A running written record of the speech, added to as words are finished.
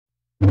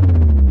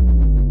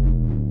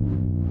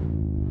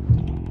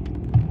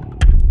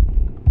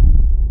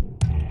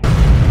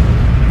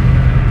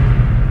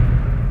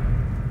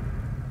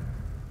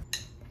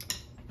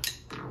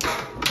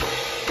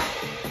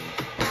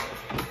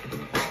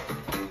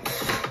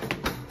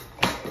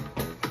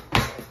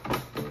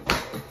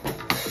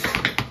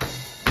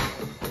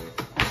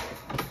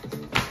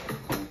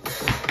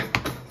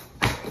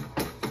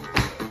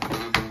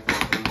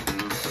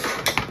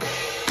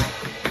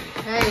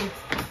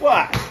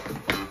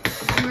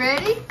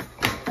ready?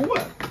 For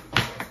what?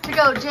 To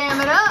go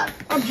jam it up.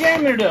 I'm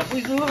jamming it up.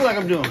 It doesn't look like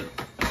I'm doing it.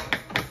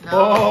 No.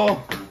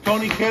 Oh,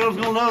 Tony Kettle's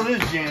gonna love this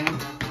jamming.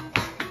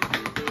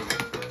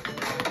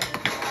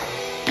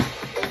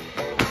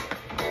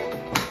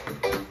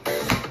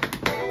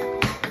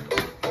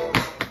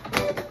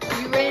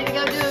 You ready to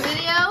go do a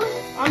video?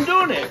 I'm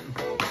doing it.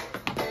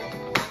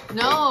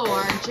 No,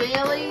 our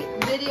jelly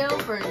video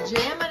for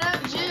Jam It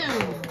Up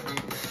June.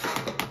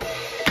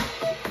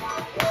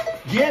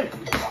 Jam it.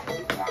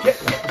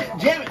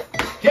 Jam it.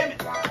 Jam it.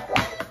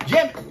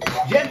 Jam it.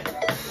 Jam it.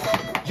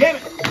 Jam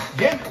it.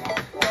 Jam it.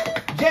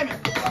 Jam it.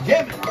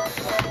 Jam it.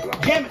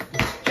 Jam it.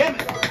 Jam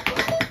it.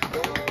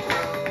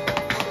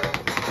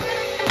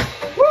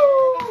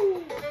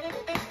 Woo!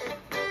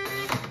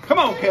 Come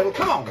on, Kettle.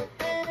 Come on.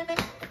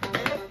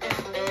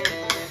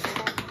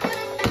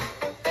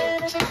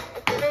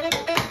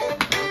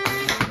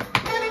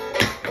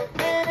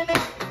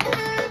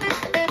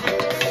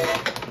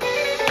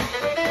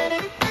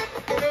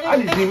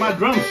 I just need my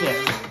drum set.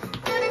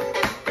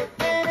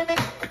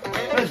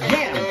 Let's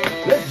jam.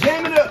 Let's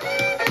jam it up.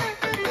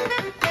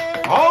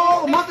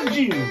 All the month of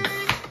June.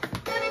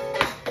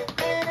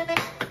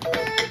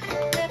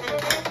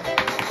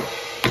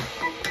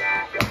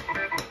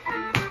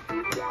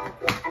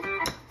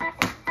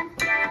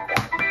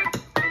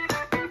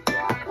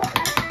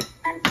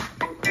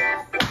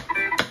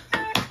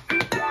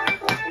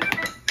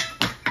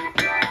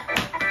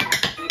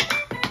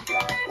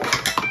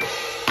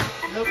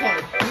 Okay,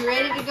 you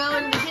ready to go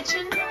in the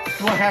kitchen?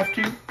 Do I have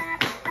to?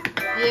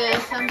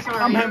 Yes, I'm sorry.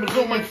 I'm having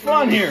so much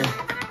fun here.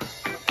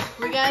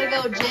 We gotta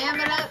go jam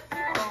it up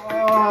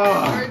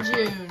Oh. for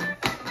June.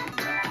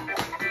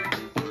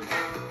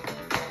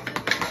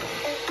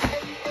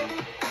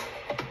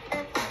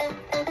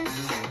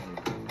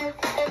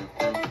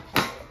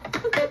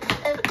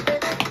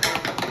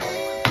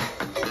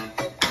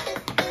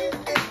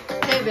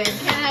 Okay, babe,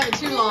 can't have it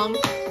too long.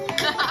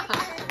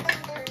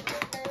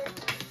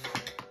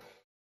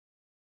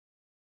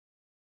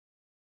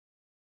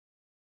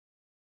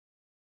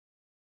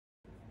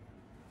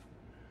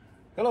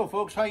 Hello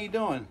folks, how you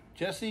doing?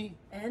 Jesse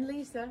And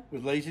Lisa.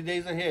 with Lazy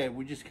Days Ahead.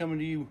 We're just coming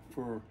to you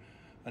for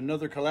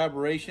another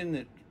collaboration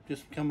that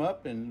just come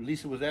up and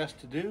Lisa was asked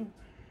to do.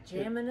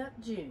 Jamming Up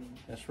June.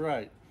 That's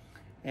right.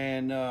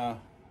 And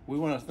we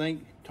want to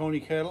thank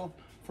Tony Kettle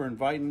for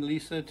inviting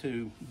Lisa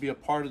to be a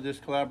part of this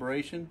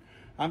collaboration.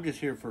 I'm just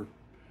here for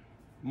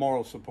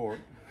moral support.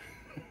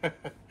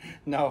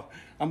 No,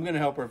 I'm going to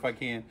help her if I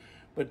can.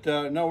 But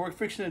no, we're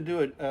fixing to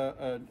do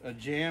a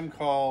jam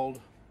called...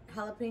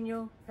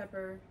 Jalapeno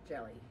pepper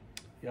jelly.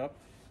 Yep.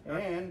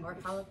 And Or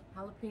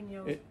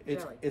jalapeno jelly.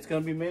 it's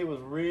going to be made with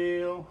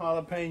real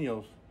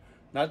jalapenos.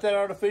 Not that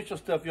artificial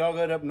stuff y'all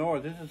got up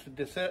north. This is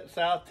the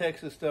South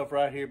Texas stuff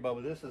right here,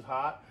 Bubba. This is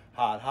hot,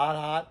 hot, hot,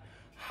 hot,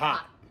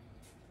 hot.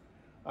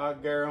 I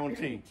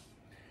guarantee.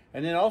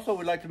 And then also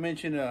we'd like to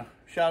mention a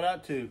shout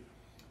out to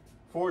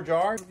 4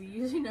 Jars. We'll be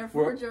using our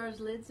 4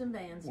 Jars lids and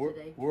bands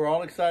today. We're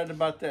all excited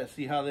about that.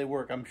 See how they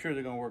work. I'm sure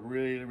they're going to work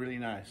really, really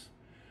nice.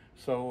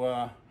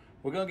 So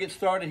we're going to get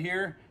started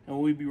here, and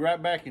we'll be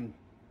right back in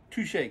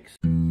 2 shakes.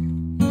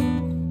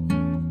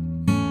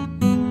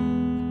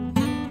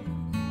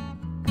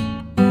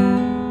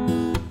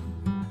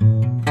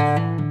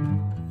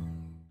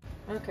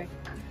 Okay,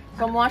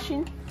 so I'm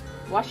washing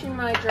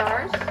my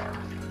jars,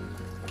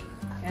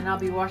 and I'll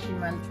be washing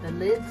the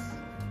lids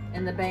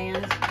and the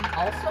bands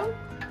also.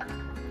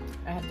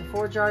 I have the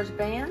 4 Jars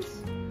bands,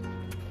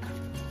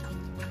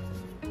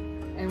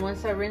 and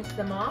once I rinse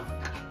them off,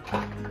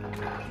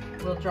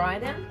 we'll dry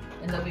them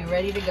and they'll be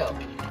ready to go.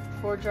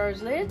 4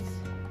 Jars lids,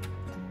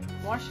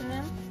 washing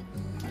them,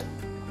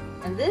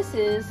 and this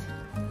is...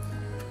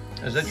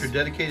 Is that your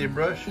dedicated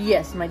brush?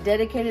 Yes, my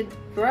dedicated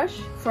brush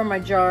for my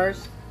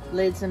jars,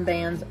 lids, and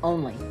bands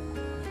only.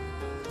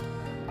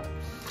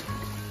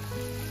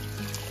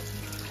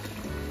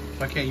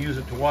 I can't use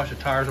it to wash the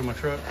tires on my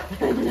truck.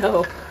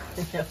 No.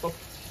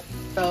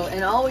 So,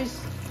 and always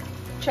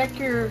check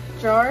your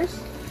jars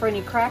for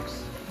any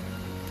cracks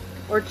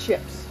or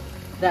chips.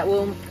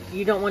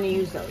 You don't want to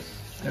use those.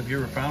 Have you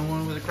ever found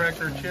one with a crack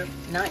or a chip?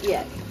 Not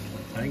yet.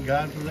 Thank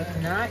God for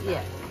that. Not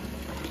yet.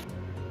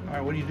 All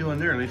right, what are you doing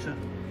there, Lisa?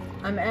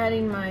 I'm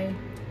adding my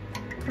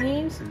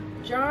clean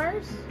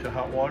jars To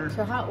hot water?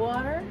 to hot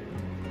water.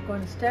 I'm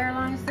going to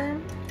sterilize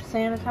them,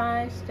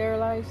 sanitize,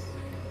 sterilize.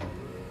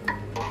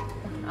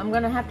 I'm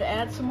going to have to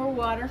add some more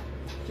water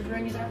to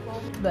bring it up,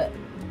 but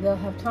they'll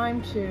have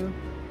time to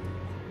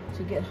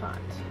get hot.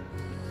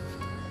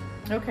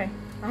 Okay,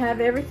 I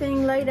have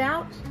everything laid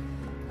out.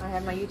 I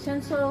have my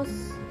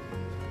utensils.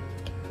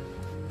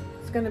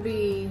 It's going to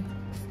be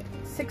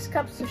 6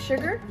 cups of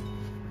sugar,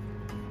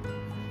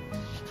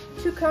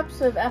 2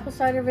 cups of apple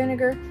cider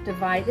vinegar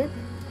divided.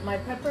 My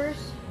peppers,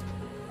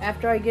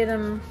 after I get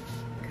them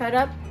cut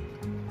up,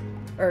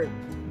 or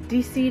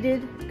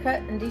de-seeded,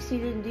 cut and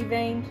de-seeded and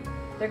deveined,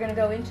 they're going to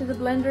go into the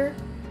blender,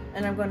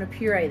 and I'm going to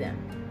puree them.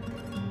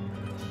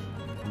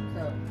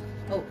 So,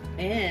 oh,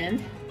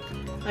 and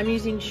I'm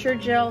using Sure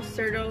Gel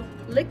Certo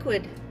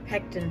liquid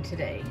pectin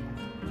today.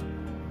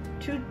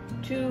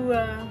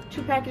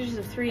 two packages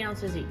of 3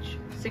 ounces each.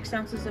 6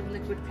 ounces of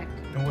liquid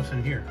pectin. And what's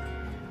in here?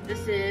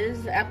 This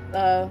is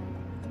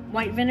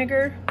white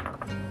vinegar.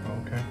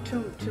 Okay.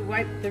 To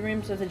wipe the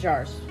rims of the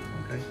jars.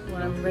 Okay.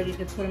 When I'm ready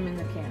to put them in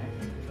the canner.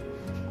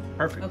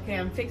 Perfect. Okay,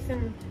 I'm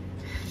fixing.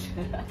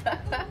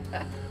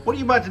 What are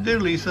you about to do,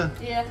 Lisa?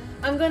 Yeah,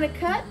 I'm gonna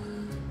cut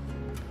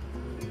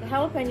the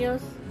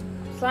jalapenos,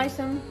 slice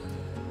them,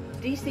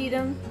 de-seed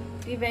them,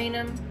 devein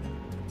them,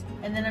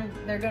 and then I'm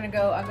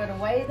gonna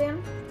weigh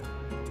them.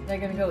 They're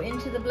gonna go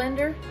into the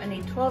blender. I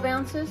need 12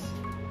 ounces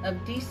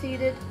of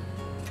de-seeded,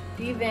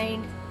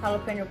 deveined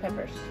jalapeno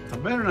peppers. I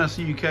better not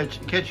see you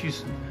catch you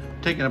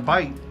taking a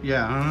bite.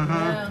 Yeah.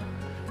 No,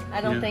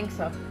 I don't think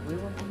so. We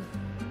will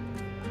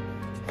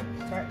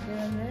start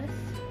doing this.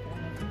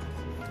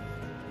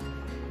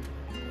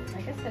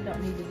 I guess I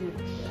don't need to do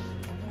this yet.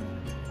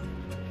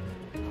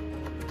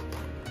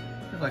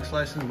 It's like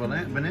slicing a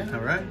banana,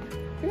 right?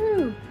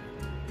 Ooh.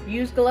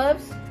 Use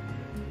gloves,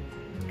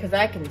 because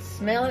I can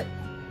smell it,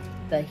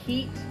 the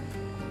heat,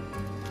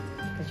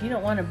 because you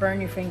don't want to burn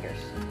your fingers.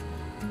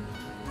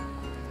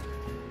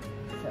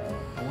 So.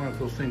 I wonder if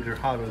those things are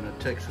hotter than a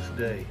Texas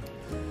day,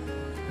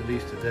 at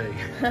least today.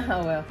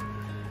 Oh well,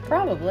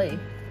 probably.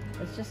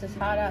 It's just as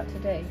hot out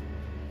today.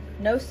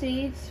 No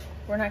seeds.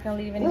 We're not going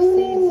to leave any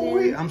seeds in.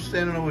 Wait, I'm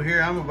standing over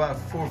here. I'm about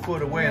 4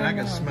 foot away, and I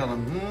can smell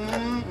them.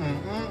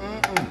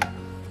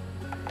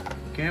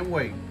 Can't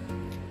wait.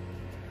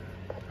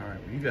 All right,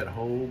 well, you got a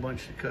whole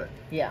bunch to cut.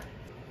 Yeah.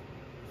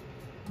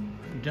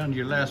 You're down to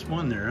your last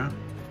one there, huh?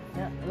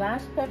 Yeah.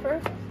 Last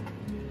pepper.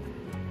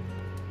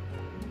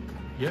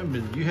 You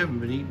haven't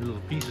been eating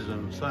little pieces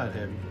on the side,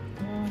 have you?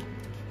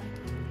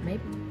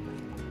 Maybe.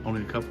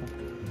 Only a couple.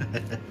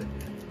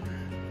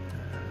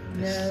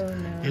 No.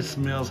 It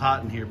smells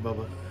hot in here,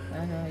 Bubba.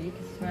 I know, you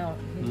can smell it.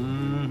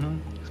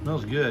 It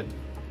smells good.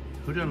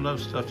 Who doesn't love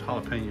stuffed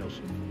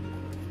jalapenos?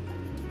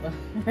 Well,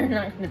 they're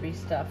not going to be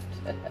stuffed.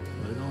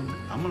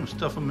 I'm going to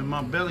stuff them in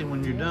my belly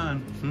when you're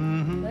done.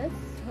 Let's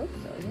hope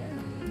so, yeah.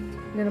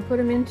 I'm going to put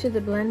them into the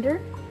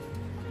blender.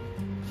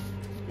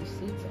 These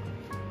seeds on.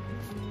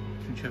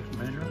 Did you have to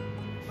measure them?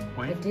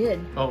 Wait. I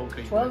did. Oh,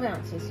 okay. 12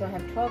 ounces. So I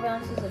have 12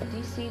 ounces of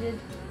de-seeded,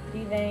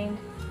 deveined.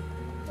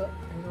 Oh,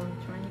 I'm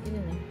trying to get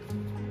in there.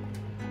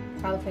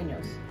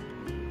 Jalapenos.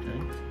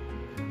 Okay.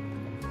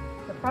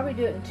 I'll probably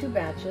do it in 2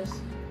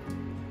 batches.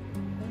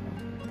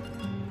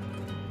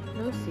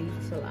 No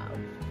seeds allowed.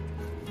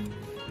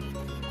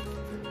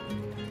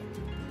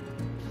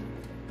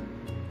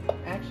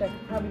 Actually, I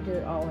could probably do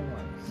it all in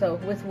one. So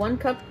with 1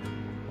 cup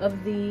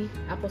of the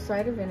apple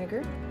cider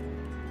vinegar.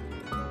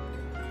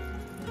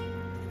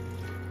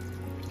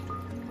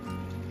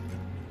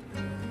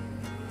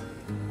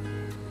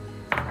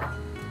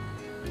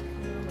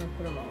 I'm gonna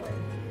put them all in.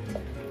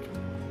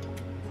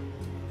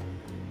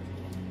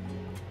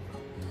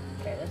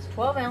 Okay, that's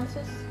 12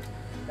 ounces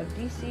of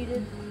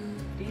de-seeded,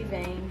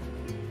 deveined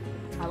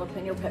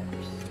jalapeno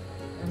peppers.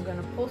 I'm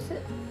gonna pulse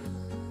it.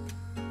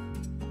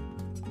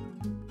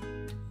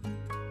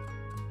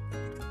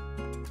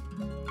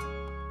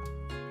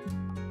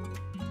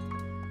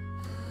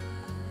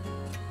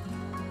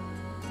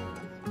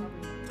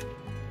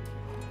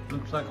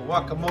 Looks like a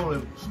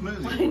guacamole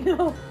smoothie. I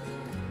know. It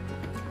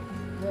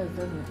does,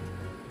 doesn't it?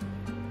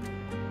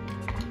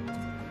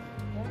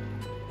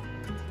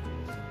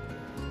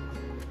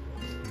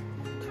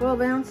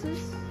 12 ounces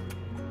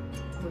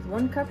with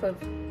 1 cup of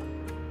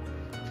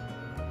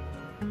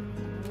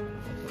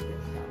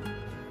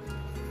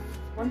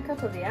 1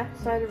 cup of the apple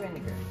cider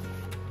vinegar.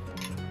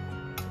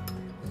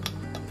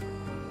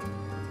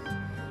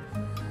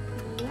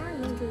 There are a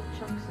little bit of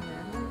chunks in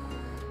there, huh?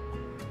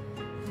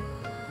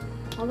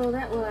 Although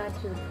that will add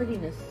to the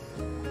prettiness.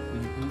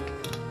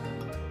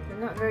 They're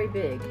not very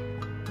big.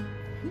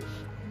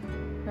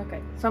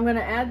 Okay, so I'm going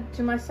to add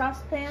to my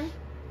saucepan.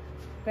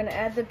 I'm going to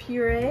add the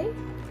puree.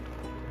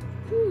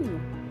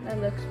 Ooh, that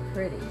looks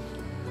pretty.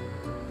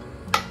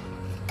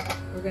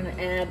 We're going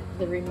to add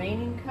the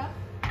remaining cup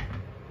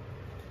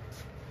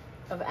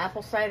of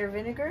apple cider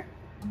vinegar.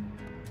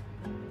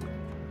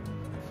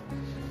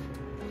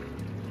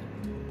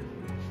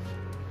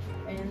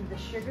 And the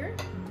sugar.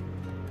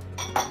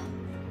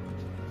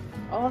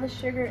 All the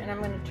sugar, and I'm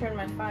going to turn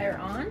my fire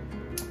on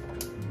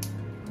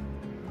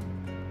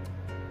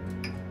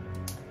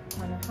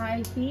a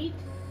high heat.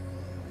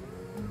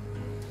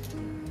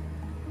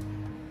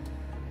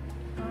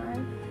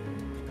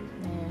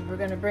 And we're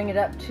going to bring it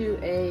up to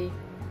a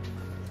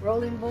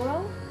rolling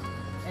boil,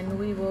 and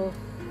we will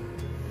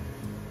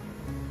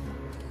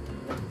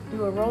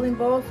do a rolling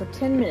boil for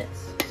 10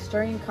 minutes,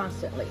 stirring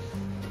constantly.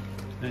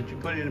 Did you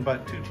put in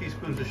about 2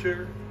 teaspoons of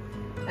sugar?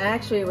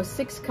 Actually, it was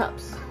 6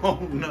 cups. Oh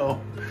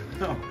no,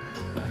 no.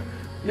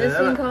 This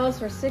one calls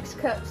for 6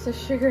 cups of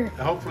sugar.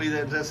 Hopefully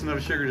that's enough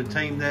sugar to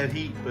tame that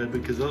heat, but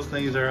because those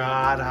things are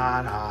hot,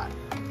 hot, hot.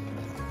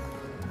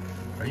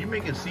 Are you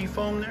making sea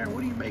foam there?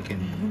 What are you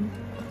making?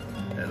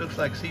 That looks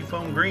like sea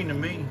foam green to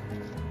me.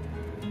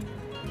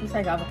 Looks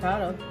like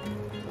avocado.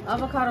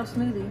 Avocado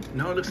smoothie.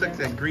 No, it looks like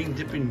that green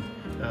dipping,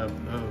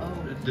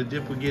 the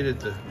dip we get at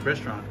the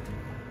restaurant.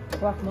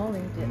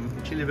 Guacamole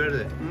dip. Chili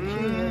verde.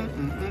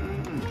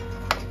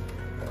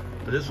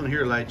 But this one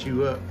here lights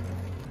you up.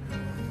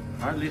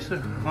 All right, Lisa,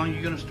 how long are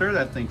you going to stir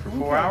that thing for?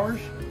 4 hours?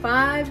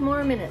 5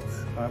 more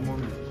minutes. 5 more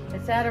minutes.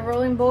 It's at a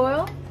rolling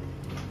boil.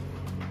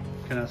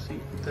 Can I see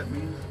what that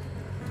means?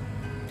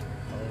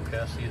 Oh, okay,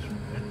 I see it's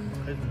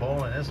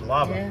boiling. It's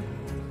lava. Yeah.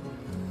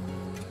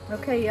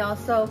 Okay, y'all,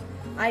 so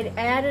I'd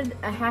added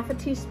a half a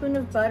teaspoon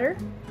of butter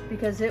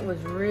because it was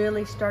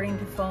really starting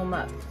to foam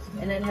up,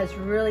 and it has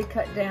really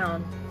cut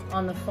down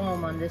on the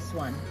foam on this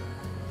one.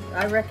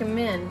 I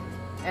recommend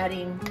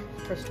adding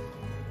for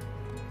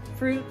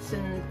fruits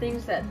and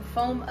things that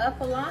foam up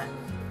a lot,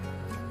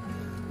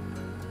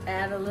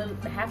 add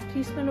a half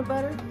teaspoon of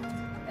butter,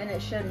 and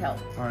it should help.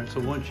 All right, so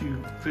once you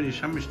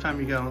finish, how much time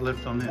you got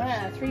left on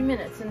this? 3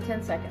 minutes and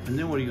 10 seconds. And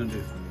then what are you gonna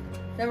do?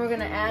 Then we're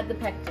gonna add the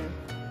pectin.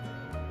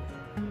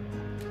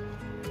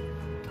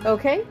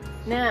 Okay,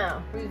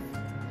 now we've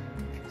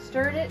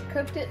stirred it,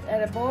 cooked it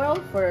at a boil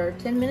for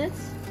 10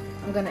 minutes.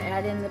 I'm gonna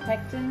add in the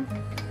pectin,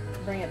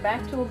 bring it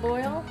back to a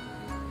boil.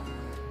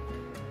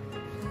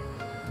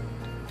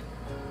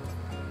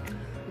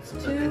 It's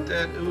Look at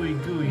that ooey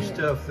gooey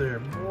stuff there,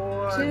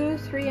 boy. 2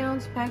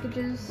 3-ounce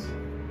packages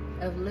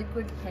of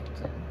liquid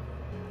pectin.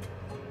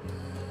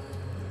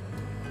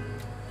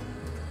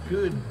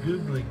 Good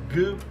goobly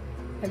goop.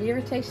 Have you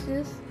ever tasted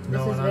this?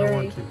 No, This is and I don't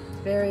want to.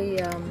 very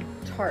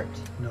tart.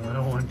 No, I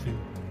don't want to.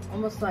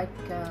 Almost like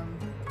a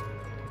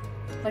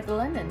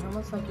lemon,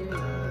 almost like you're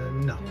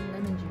No. doing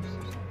lemon juice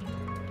or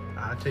something. I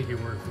take your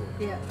word for it.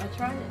 Yeah, I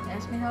tried it.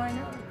 Ask me how I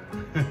know.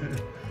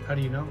 How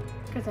do you know?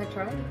 Because I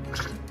tried it.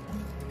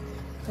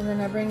 And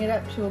then I bring it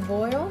up to a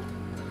boil.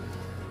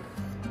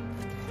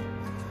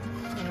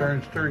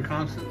 Stirring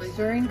constantly?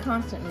 Stirring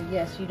constantly,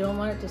 yes. You don't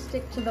want it to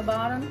stick to the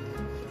bottom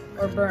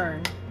or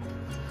burn.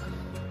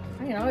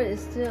 You know, it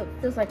still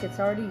feels like it's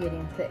already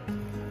getting thick.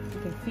 You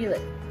can feel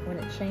it when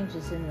it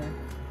changes in there.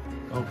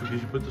 Oh,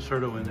 because you put the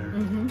Shoutout in there.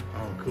 Mm-hmm.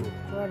 Oh, cool.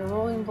 We're at a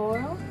rolling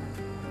boil.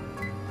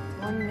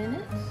 1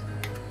 minute.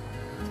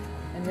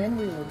 And then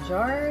we will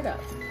jar it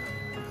up.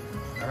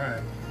 All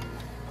right.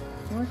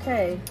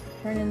 Okay,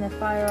 turning the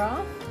fire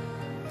off.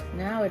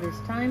 Now it is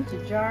time to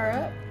jar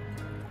up.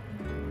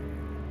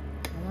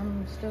 And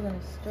I'm still going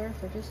to stir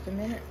for just a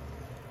minute.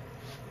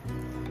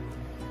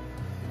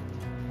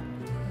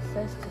 It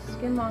says to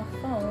skim off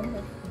foam,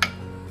 but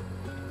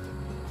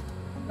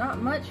not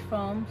much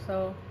foam,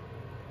 so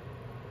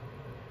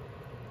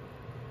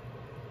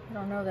I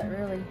don't know that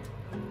really.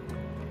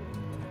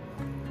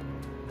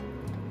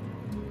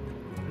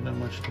 Not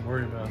much to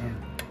worry about, huh?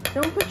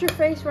 Don't put your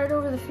face right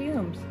over the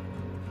fumes.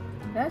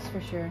 That's for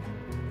sure.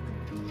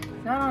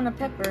 Not on a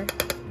pepper.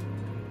 But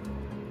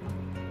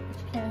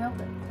you can't help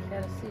it. You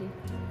gotta see.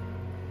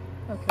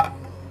 Okay.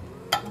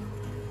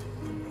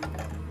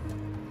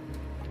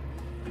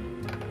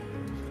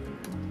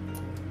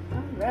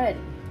 Alrighty.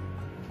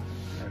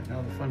 Alright,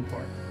 now the fun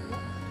part. Got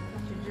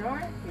your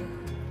jar, your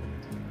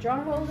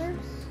jar holders.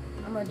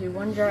 I'm gonna do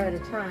 1 jar at a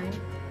time.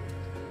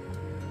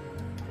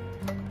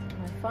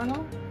 My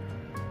funnel,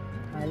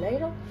 my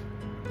ladle.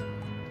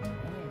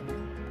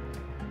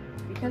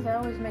 And because I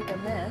always make a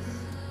mess,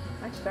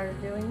 I started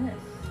doing this.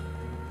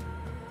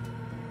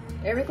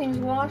 Everything's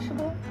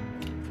washable,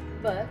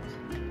 but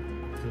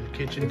There's a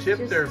kitchen It's tip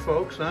just- there,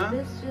 folks, huh?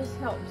 this just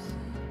helps.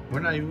 We're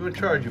not even going to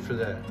charge you for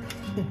that.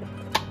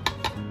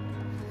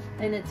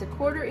 And it's a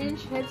 1/4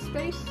 inch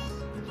headspace.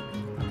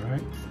 All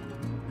right.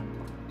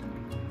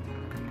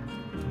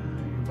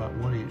 You're about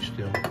 1 inch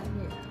still. Yeah.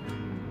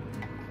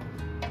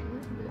 A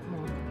little bit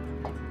more.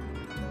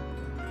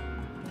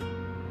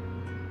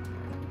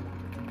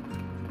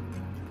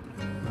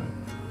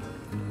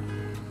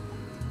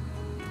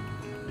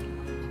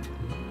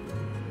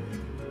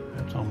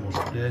 That's almost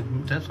dead.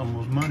 That's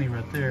almost money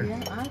right there.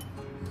 Yeah, I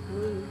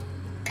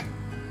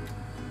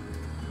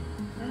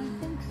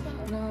think so.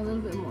 No, a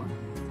little bit more.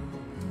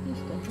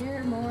 Just a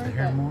hair more. A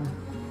hair but more.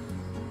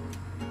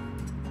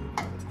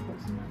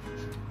 close enough.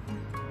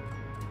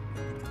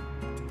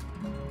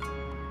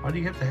 Why do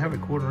you have to have a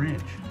 1/4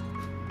 inch?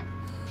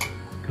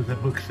 Because the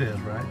book says,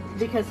 right?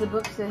 Because the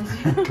book says.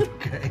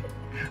 Okay.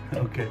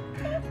 Okay.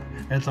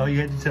 That's all you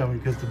had to tell me,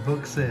 because the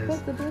book says.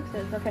 What the book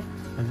says. Okay.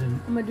 And then,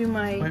 I'm gonna do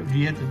my. wait, do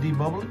you have to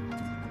debubble it?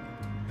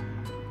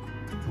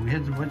 We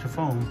had a bunch of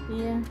foam.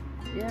 Yeah.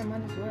 Yeah,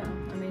 might as well.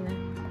 I mean,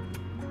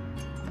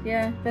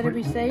 yeah, better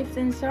be safe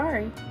than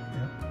sorry.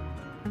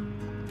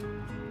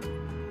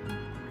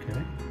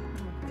 Okay.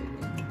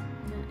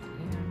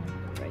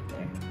 Right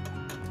there.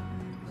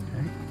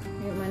 Okay.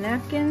 Get my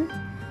napkin,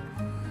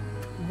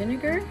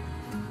 vinegar.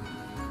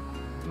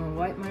 I'm gonna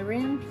wipe my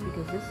rims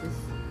because this is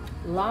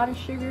a lot of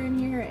sugar in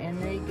here and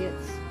they get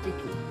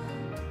sticky.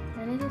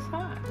 And it is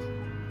hot.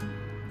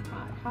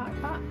 Hot, hot,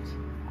 hot.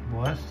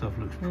 Well, that stuff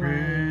looks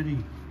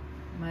pretty.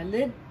 My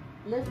lid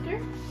lifter.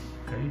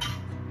 Okay.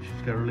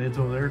 She's got her lids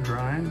over there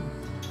drying. And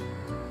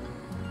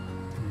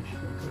she's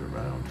gonna put it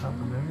right on top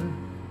of there.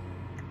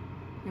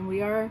 And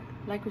we are,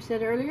 like we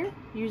said earlier,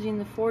 using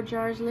the 4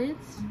 jars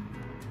lids.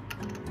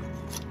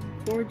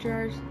 4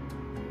 jars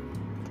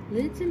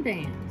lids and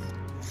bands.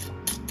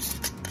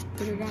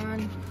 Put it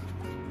on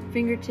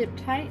fingertip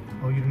tight.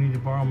 Oh, you need to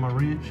borrow my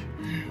wrench?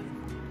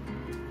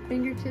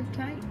 Fingertip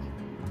tight.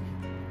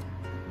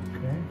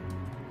 Okay.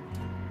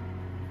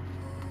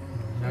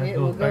 And it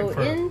will go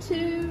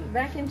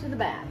back into the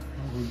bath.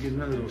 We'll get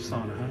another little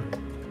sauna, huh?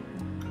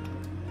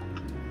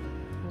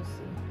 We'll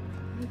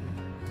see.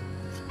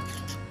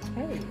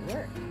 Hey, it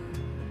worked.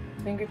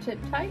 Fingertip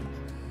tight.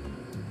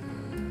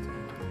 Okay.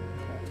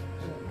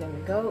 And it's going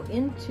to go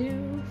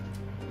into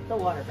the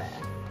water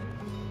bath.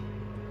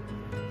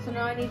 So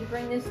now I need to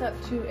bring this up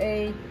to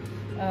a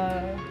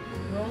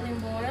rolling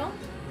boil.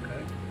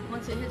 Okay.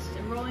 Once it hits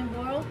the rolling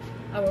boil,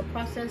 I will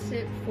process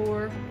it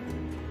for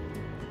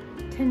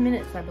 10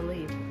 minutes, I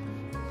believe.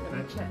 Let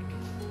me check.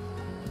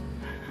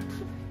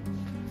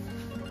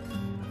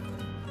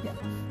 Yeah.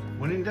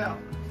 When in doubt,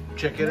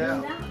 check it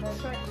out.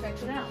 That's right,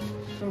 check it out.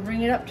 So we'll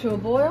bring it up to a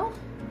boil,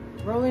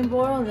 rolling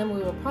boil, and then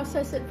we will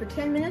process it for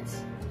 10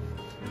 minutes.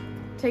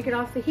 Take it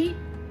off the heat,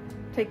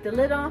 take the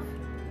lid off,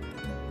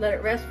 let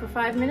it rest for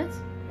 5 minutes,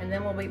 and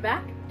then we'll be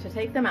back to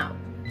take them out.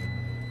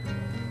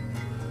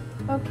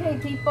 Okay,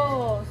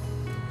 people,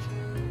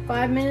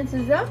 5 minutes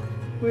is up.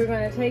 We're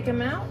going to take them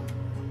out.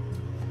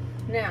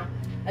 Now,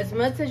 as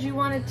much as you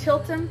want to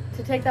tilt them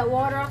to take that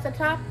water off the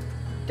top,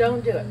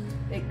 don't do it.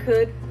 It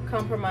could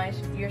compromise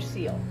your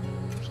seal.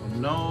 So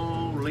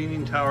no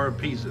leaning tower of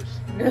Pisas.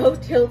 No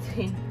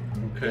tilting.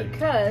 Okay.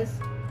 Because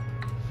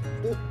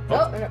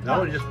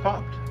no, it just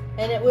popped.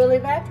 And it will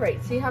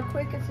evaporate. See how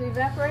quick it's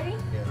evaporating?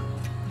 Yeah.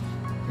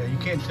 Yeah, you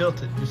can't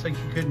tilt it. Just like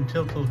you couldn't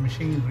tilt those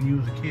machines when you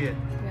was a kid,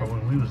 or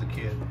when we was a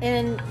kid.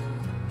 And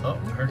oh,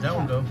 I heard that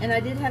one go. And I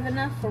did have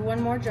enough for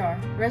one more jar.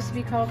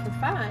 Recipe called for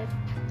 5,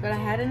 but I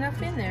had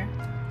enough in there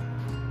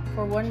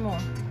for one more.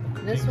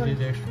 This one did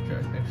the extra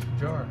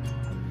jar.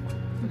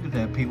 Look at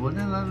that, people.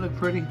 Doesn't that look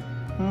pretty?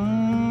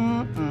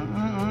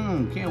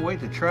 Can't wait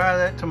to try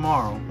that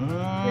tomorrow.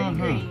 Pretty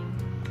green.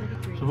 Pretty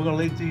green. So we're gonna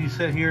leave these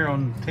sit here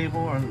on the table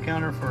or on the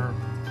counter for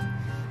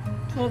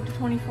 12 to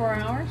 24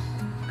 hours.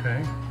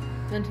 Okay.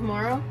 Then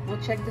tomorrow we'll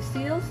check the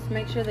seals,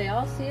 make sure they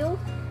all sealed.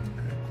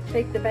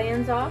 Take the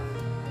bands off,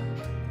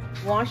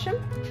 wash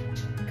them,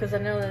 because I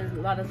know there's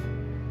a lot of,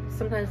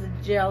 sometimes the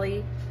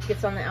jelly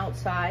gets on the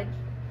outside,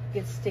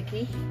 gets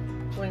sticky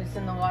when it's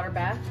in the water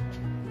bath.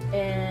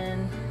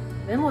 And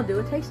then we'll do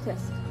a taste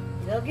test.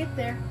 They'll get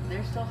there.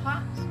 They're still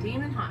hot,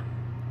 steaming hot.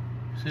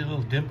 See a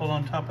little dimple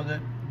on top of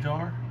that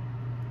jar?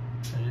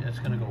 It's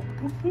gonna go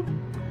boop, boop.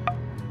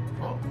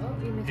 Oh,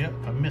 you missed yep,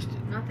 it. I missed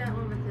it. Not that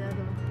one, but the other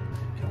one.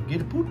 Can we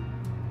get it, poop?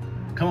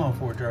 Come on,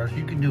 4 jars.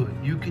 You can do it.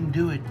 You can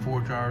do it,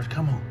 4 jars.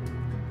 Come on.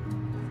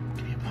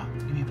 Give me a pop.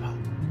 Give me a pop.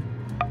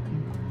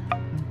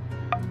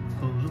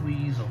 Oh,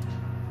 Louise.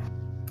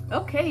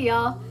 Okay,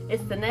 y'all.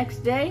 It's the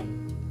next day.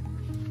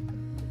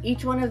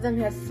 Each one of them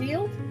has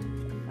sealed.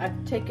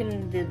 I've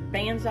taken the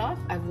bands off.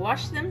 I've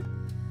washed them.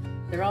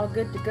 They're all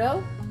good to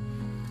go.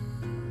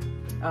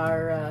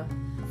 Our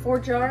 4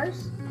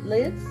 jars,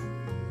 lids,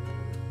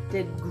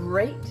 did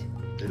great.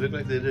 They look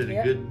like they did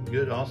a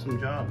good, awesome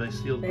job. They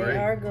sealed great. They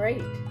are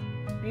great.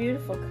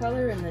 Beautiful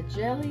color in the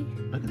jelly.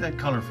 Look at that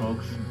color,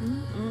 folks.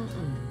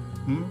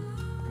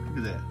 Look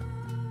at that.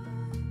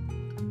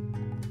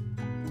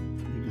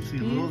 You can see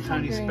little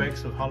tiny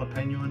specks of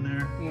jalapeno in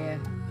there. Yeah.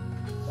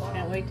 Wow.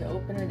 Can't wait to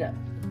open it up.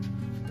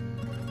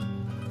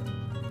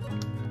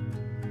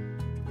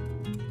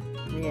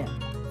 Yeah.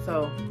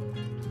 So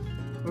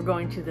we're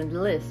going to the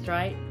list,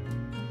 right?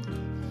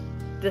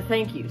 The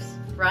thank yous,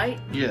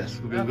 right? Yes,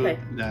 we're gonna go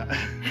now.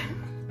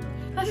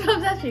 That's what I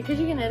was asking, because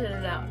you can edit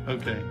it out.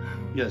 Okay.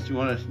 Yes, you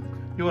wanna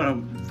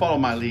follow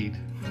my lead.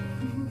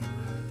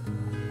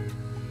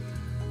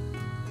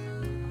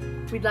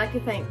 We'd like to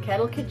thank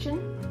Kettle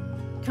Kitchen,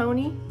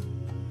 Tony,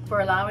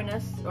 for allowing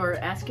us or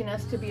asking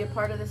us to be a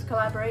part of this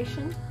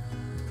collaboration.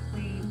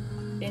 We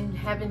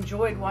have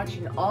enjoyed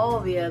watching all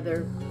the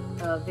other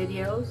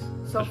videos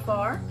so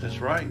far. That's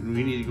right.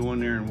 We need to go in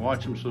there and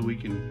watch them so we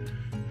can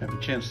have a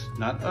chance,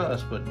 not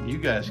us, but you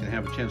guys can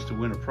have a chance to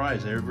win a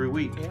prize every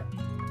week. Yep.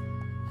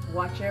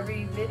 Watch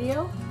every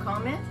video,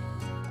 comment,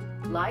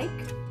 like,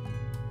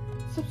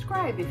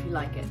 subscribe if you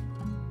like it.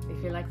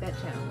 If you like that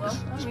channel. Well,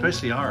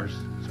 especially ours.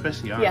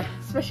 Especially ours. Yeah,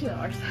 especially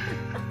ours.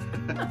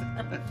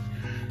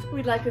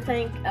 We'd like to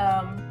thank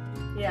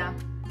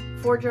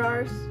 4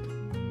 jars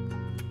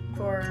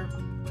for,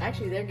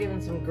 actually they're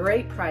giving some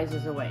great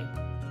prizes away.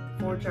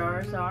 4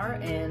 jars are,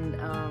 and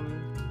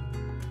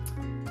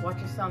watch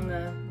us on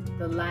the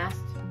last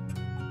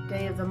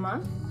day of the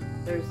month.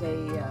 There's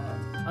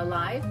a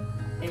live,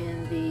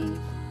 and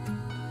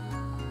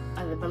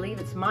I believe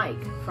it's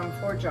Mike from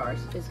 4 Jars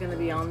is going to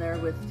be on there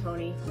with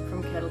Tony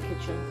from Kettle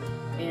Kitchen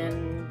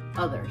and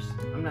others.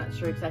 I'm not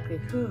sure exactly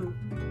who,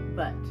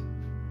 but.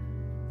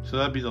 So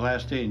that'd be the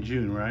last day in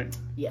June, right?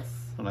 Yes.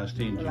 The last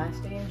day in June. The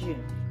last day in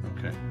June.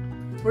 Okay.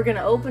 We're going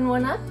to open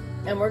one up,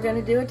 and we're going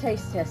to do a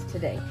taste test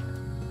today.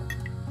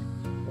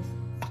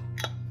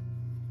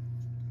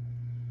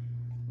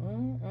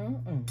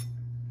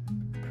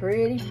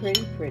 Pretty,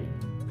 pretty, pretty.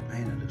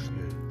 Man, it looks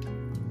good.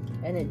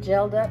 And it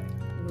gelled up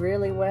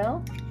really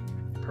well.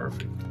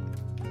 Perfect.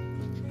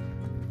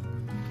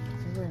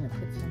 We're gonna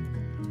put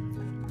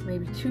some,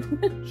 maybe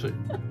 2. So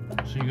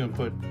you're gonna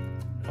put,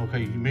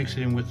 okay, you mix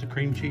it in with the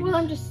cream cheese? Well,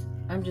 I'm just.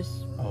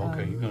 Oh,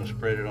 okay, you're gonna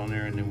spread it on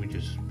there, and then we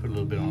just put a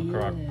little bit on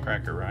a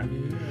cracker, right?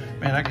 Yeah.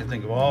 Man, I can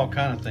think of all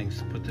kind of things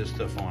to put this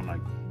stuff on,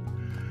 like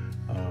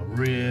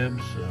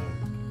ribs,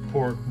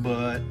 pork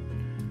butt,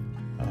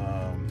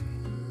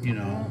 you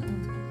know,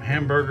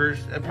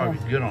 hamburgers. That'd probably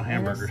be good on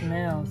hamburgers. And it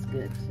smells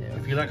good too.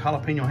 If you like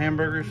jalapeno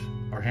hamburgers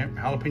or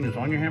jalapenos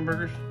on your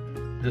hamburgers,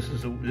 this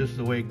is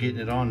the way of getting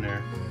it on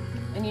there.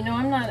 And you know,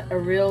 I'm not a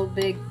real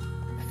big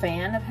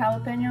fan of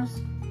jalapenos,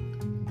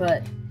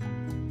 but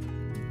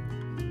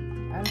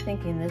I'm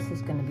thinking this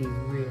is going to be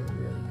really,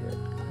 really good.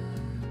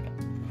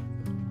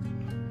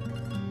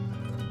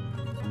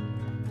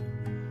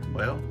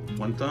 Well,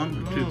 1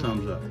 thumb or 2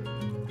 thumbs up?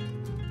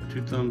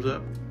 2 thumbs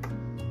up.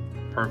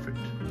 Perfect.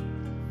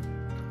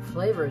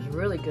 Flavor is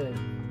really good.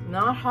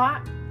 Not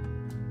hot.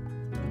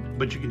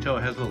 But you can tell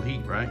it has a little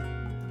heat, right?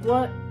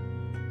 What?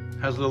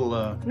 Has a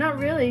little, Not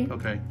really.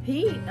 Okay.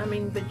 Heat. I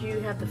mean, but you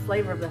have the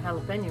flavor of the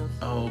jalapenos.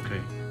 Oh,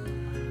 okay.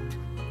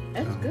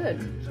 That's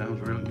good.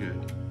 Sounds really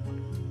good.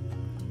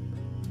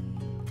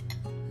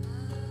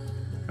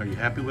 Are you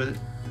happy with it?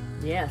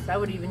 Yes, I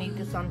would even eat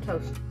this on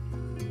toast.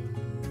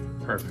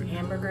 Perfect.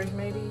 Hamburgers,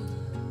 maybe.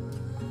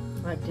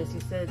 Like Jesse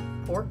said,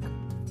 pork,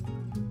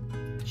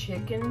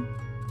 chicken.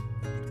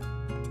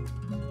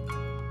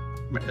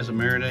 As a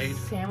marinade?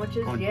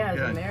 Sandwiches, Oh, yeah, as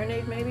yeah. a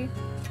marinade, maybe.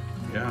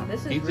 Yeah.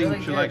 This is Anything really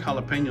you good. like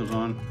jalapenos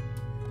on.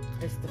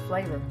 It's the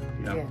flavor.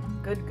 Yeah. Yeah,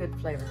 good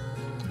flavor.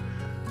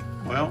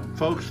 Well,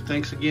 folks,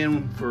 thanks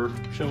again for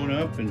showing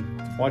up and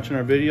watching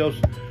our videos.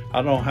 I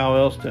don't know how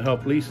else to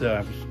help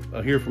Lisa. I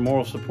was here for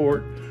moral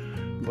support,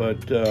 but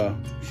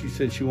she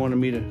said she wanted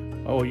me to.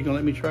 Oh, you gonna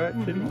let me try it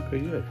too? Okay,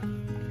 good.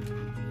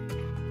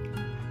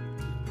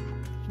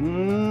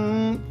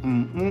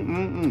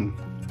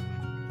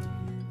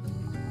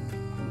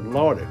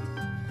 Lordy.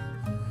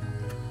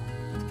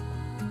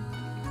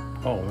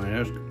 Oh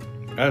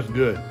man, that's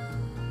good.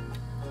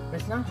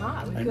 It's not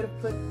hot. We could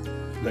have put.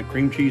 That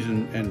cream cheese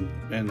and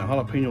the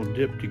jalapeno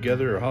dip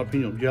together, or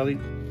jalapeno jelly,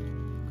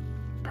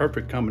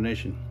 perfect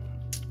combination.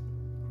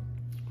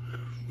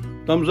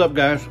 Thumbs up,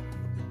 guys.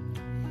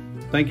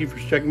 Thank you for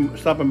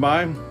stopping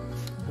by.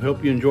 We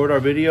hope you enjoyed our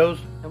videos.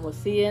 And we'll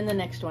see you in the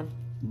next one.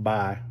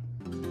 Bye.